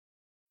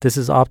This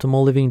is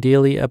Optimal Living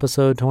Daily,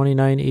 episode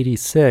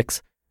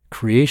 2986,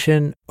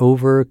 Creation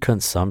Over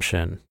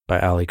Consumption by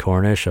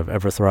Cornish of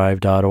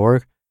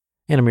Everthrive.org.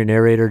 And I'm your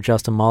narrator,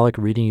 Justin Malik,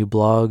 reading you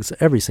blogs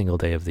every single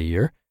day of the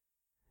year.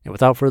 And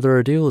without further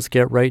ado, let's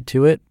get right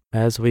to it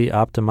as we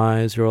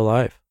optimize your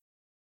life.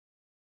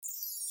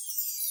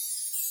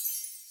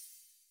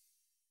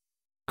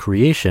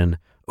 Creation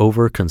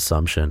Over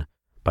Consumption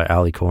by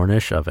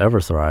Cornish of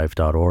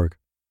Everthrive.org.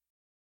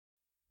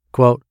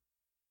 Quote,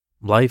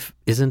 "Life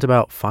isn't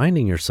about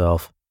finding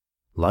yourself.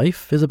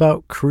 Life is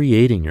about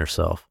creating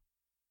yourself."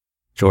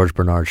 George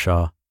Bernard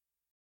Shaw.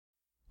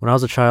 When I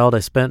was a child, I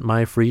spent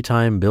my free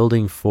time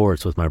building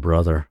forts with my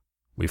brother.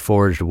 We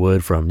foraged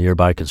wood from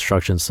nearby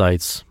construction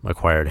sites,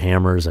 acquired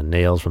hammers and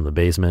nails from the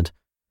basement,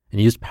 and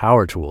used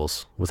power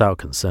tools without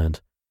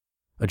consent.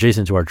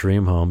 Adjacent to our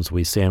dream homes,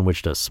 we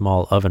sandwiched a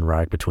small oven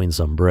rack between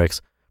some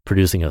bricks,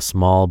 producing a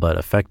small but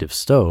effective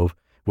stove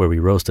where we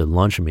roasted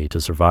lunch meat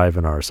to survive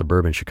in our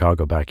suburban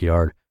Chicago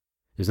backyard.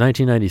 It was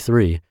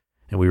 1993,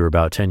 and we were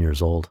about 10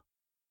 years old.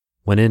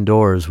 When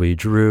indoors, we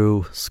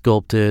drew,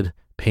 sculpted,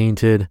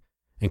 painted,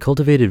 and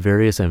cultivated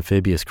various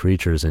amphibious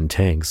creatures in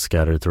tanks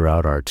scattered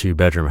throughout our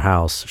two-bedroom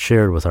house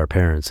shared with our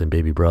parents and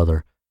baby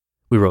brother.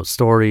 We wrote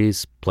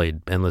stories,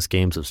 played endless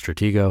games of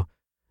Stratego,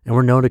 and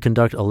were known to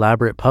conduct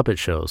elaborate puppet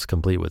shows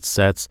complete with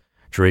sets,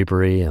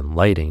 drapery, and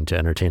lighting to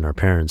entertain our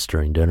parents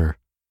during dinner.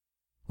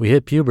 We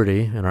hit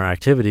puberty, and our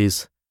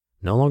activities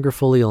no longer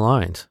fully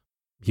aligned.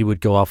 He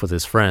would go off with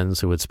his friends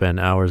who would spend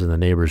hours in the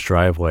neighbor's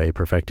driveway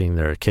perfecting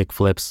their kick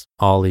flips,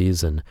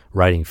 ollies, and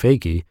riding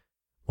fakie,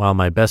 while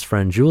my best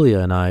friend Julia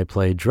and I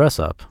played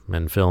dress-up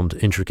and filmed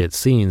intricate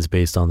scenes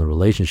based on the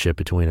relationship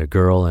between a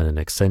girl and an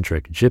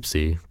eccentric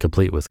gypsy,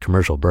 complete with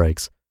commercial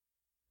breaks.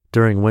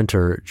 During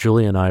winter,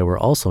 Julia and I were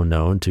also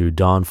known to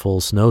don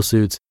full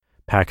snowsuits,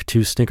 pack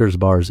 2 Snickers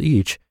bars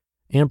each,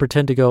 and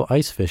pretend to go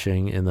ice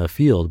fishing in the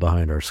field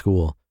behind our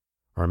school.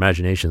 Our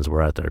imaginations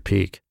were at their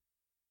peak.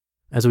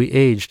 As we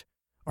aged,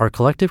 our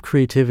collective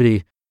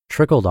creativity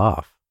trickled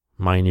off,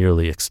 mine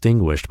nearly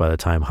extinguished by the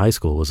time high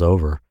school was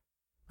over.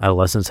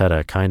 Adolescence had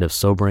a kind of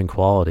sobering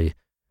quality.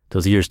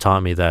 Those years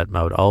taught me that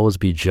I would always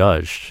be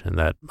judged and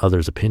that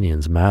others'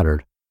 opinions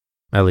mattered.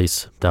 At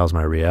least, that was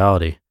my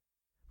reality.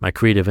 My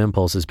creative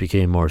impulses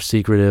became more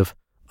secretive,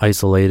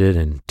 isolated,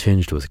 and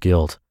tinged with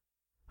guilt.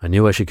 I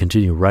knew I should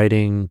continue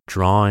writing,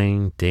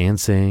 drawing,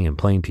 dancing, and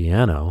playing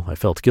piano. I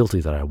felt guilty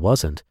that I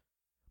wasn't.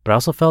 But I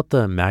also felt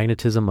the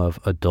magnetism of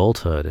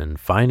adulthood and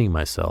finding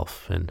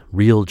myself and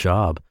real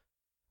job.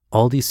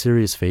 All these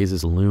serious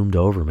phases loomed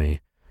over me,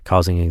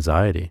 causing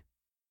anxiety.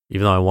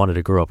 Even though I wanted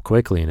to grow up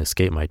quickly and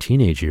escape my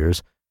teenage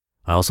years,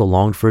 I also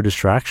longed for a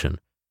distraction.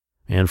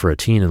 And for a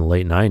teen in the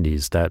late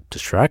 90s, that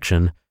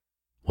distraction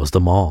was the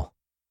mall.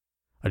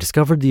 I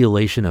discovered the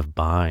elation of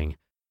buying,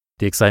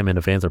 the excitement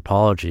of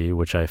Anthropologie,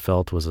 which I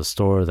felt was a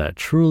store that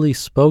truly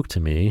spoke to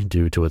me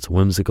due to its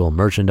whimsical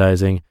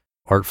merchandising,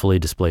 artfully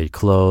displayed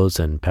clothes,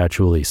 and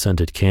patchouli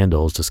scented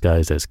candles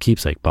disguised as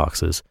keepsake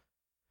boxes.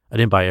 I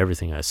didn't buy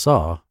everything I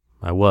saw.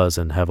 I was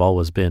and have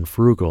always been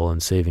frugal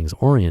and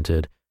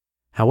savings-oriented.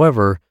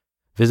 However,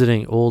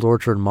 visiting Old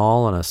Orchard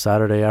Mall on a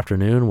Saturday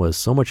afternoon was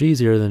so much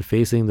easier than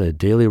facing the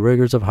daily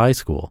rigors of high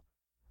school.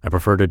 I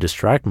preferred to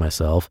distract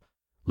myself,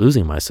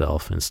 losing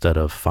myself instead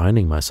of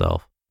finding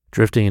myself,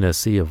 drifting in a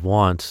sea of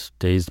want,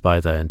 dazed by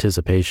the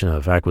anticipation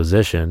of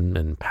acquisition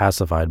and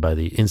pacified by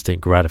the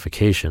instant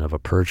gratification of a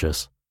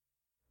purchase.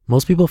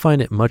 Most people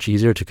find it much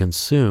easier to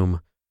consume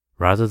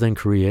rather than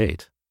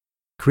create.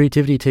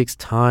 Creativity takes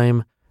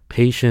time,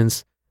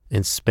 patience,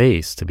 and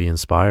space to be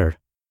inspired.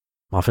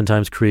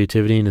 Oftentimes,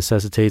 creativity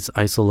necessitates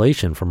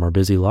isolation from our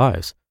busy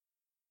lives.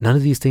 None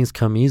of these things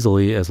come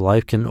easily, as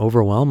life can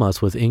overwhelm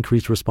us with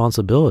increased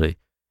responsibility.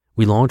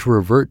 We long to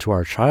revert to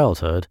our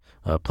childhood,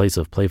 a place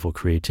of playful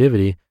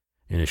creativity,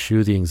 and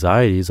eschew the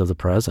anxieties of the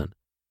present.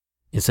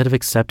 Instead of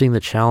accepting the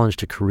challenge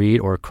to create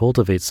or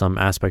cultivate some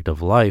aspect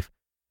of life,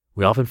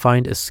 we often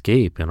find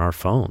escape in our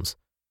phones.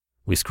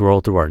 We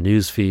scroll through our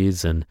news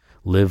feeds and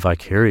live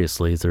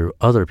vicariously through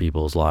other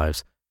people's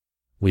lives.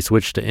 We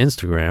switch to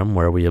Instagram,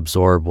 where we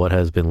absorb what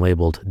has been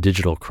labeled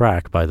digital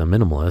crack by the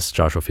minimalists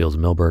Joshua Fields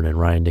Milburn and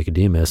Ryan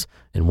Nicodemus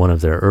in one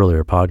of their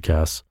earlier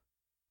podcasts.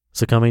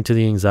 Succumbing to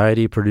the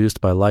anxiety produced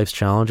by life's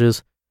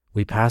challenges,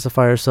 we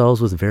pacify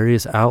ourselves with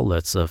various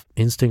outlets of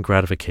instant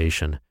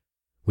gratification.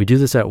 We do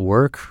this at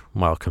work,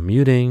 while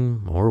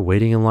commuting, or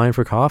waiting in line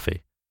for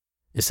coffee.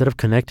 Instead of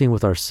connecting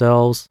with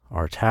ourselves,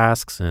 our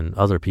tasks, and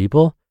other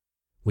people,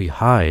 we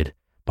hide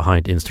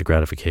behind instant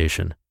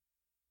gratification.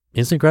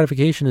 Instant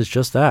gratification is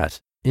just that,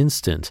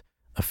 instant,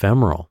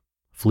 ephemeral,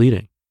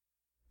 fleeting.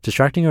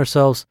 Distracting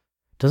ourselves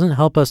doesn't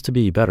help us to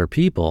be better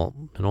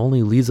people. It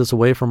only leads us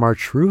away from our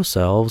true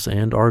selves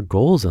and our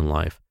goals in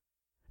life.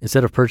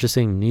 Instead of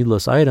purchasing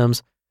needless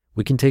items,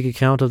 we can take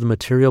account of the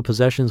material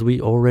possessions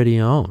we already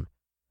own.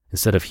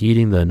 Instead of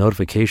heeding the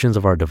notifications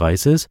of our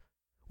devices,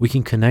 we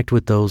can connect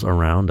with those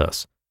around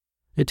us.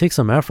 It takes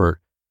some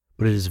effort,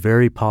 but it is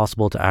very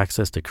possible to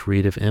access the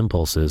creative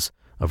impulses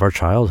of our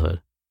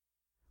childhood.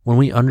 When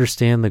we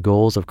understand the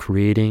goals of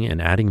creating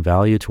and adding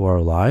value to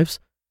our lives,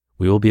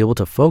 we will be able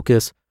to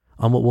focus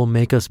on what will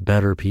make us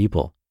better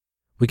people.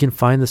 We can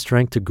find the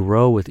strength to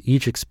grow with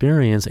each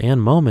experience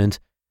and moment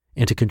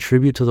and to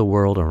contribute to the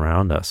world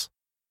around us.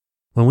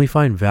 When we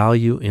find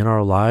value in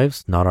our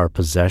lives, not our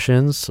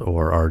possessions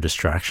or our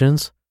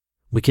distractions,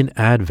 we can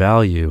add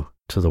value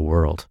to the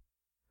world.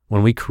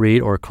 When we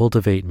create or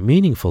cultivate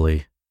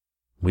meaningfully,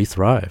 we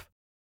thrive.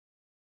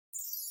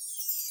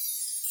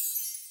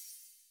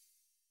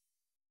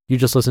 You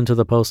just listened to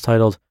the post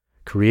titled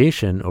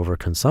Creation Over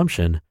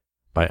Consumption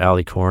by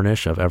Ali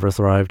Cornish of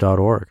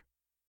Everthrive.org.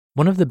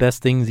 One of the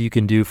best things you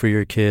can do for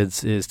your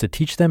kids is to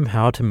teach them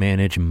how to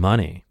manage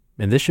money.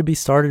 And this should be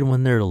started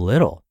when they're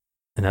little.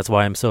 And that's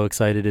why I'm so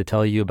excited to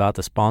tell you about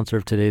the sponsor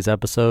of today's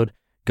episode,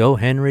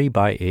 GoHenry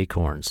by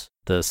Acorns,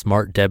 the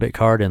smart debit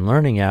card and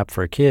learning app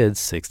for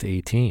kids 6 to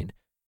 18.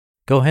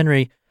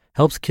 GoHenry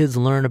helps kids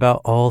learn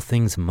about all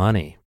things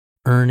money,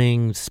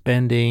 earning,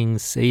 spending,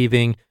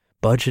 saving,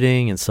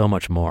 budgeting, and so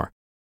much more.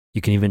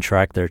 You can even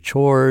track their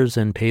chores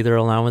and pay their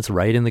allowance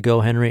right in the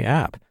GoHenry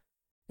app.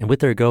 And with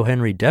their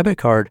GoHenry debit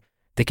card,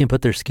 they can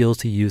put their skills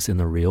to use in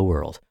the real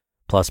world.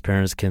 Plus,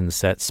 parents can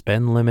set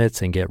spend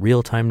limits and get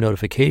real-time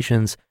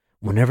notifications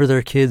whenever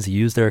their kids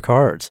use their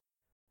cards.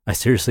 I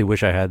seriously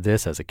wish I had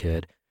this as a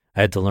kid.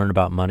 I had to learn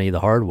about money the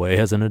hard way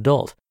as an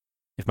adult.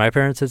 If my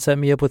parents had set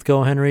me up with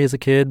GoHenry as a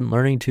kid,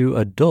 learning to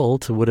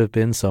adult would have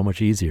been so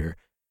much easier.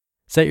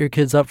 Set your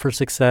kids up for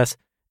success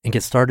and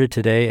get started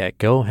today at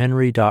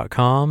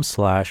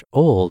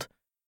gohenry.com/old.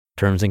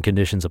 Terms and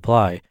conditions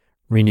apply.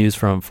 Renews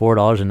from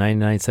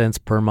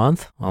 $4.99 per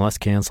month unless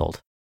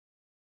canceled.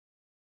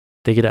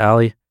 Take it,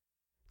 Ali.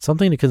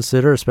 Something to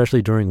consider,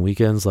 especially during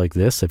weekends like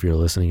this, if you're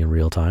listening in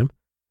real time,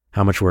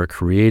 how much we're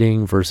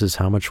creating versus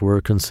how much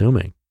we're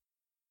consuming.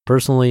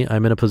 Personally,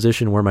 I'm in a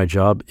position where my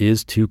job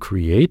is to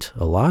create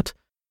a lot,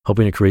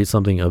 hoping to create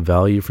something of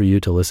value for you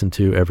to listen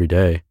to every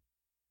day.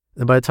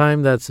 And by the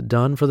time that's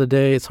done for the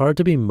day, it's hard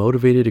to be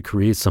motivated to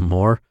create some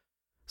more.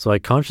 So I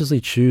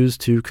consciously choose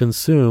to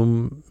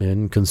consume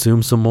and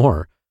consume some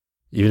more,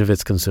 even if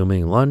it's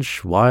consuming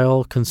lunch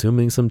while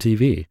consuming some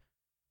TV.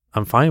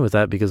 I'm fine with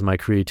that because my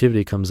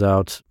creativity comes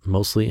out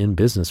mostly in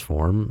business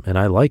form, and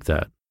I like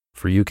that.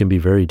 For you can be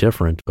very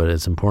different, but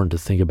it's important to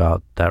think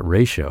about that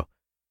ratio.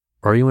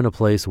 Are you in a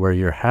place where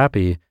you're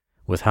happy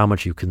with how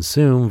much you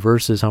consume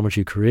versus how much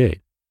you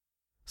create?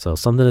 So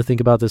something to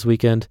think about this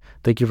weekend.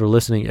 Thank you for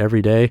listening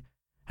every day.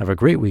 Have a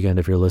great weekend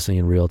if you're listening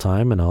in real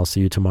time, and I'll see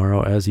you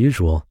tomorrow as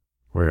usual,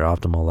 where your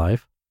optimal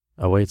life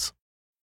awaits.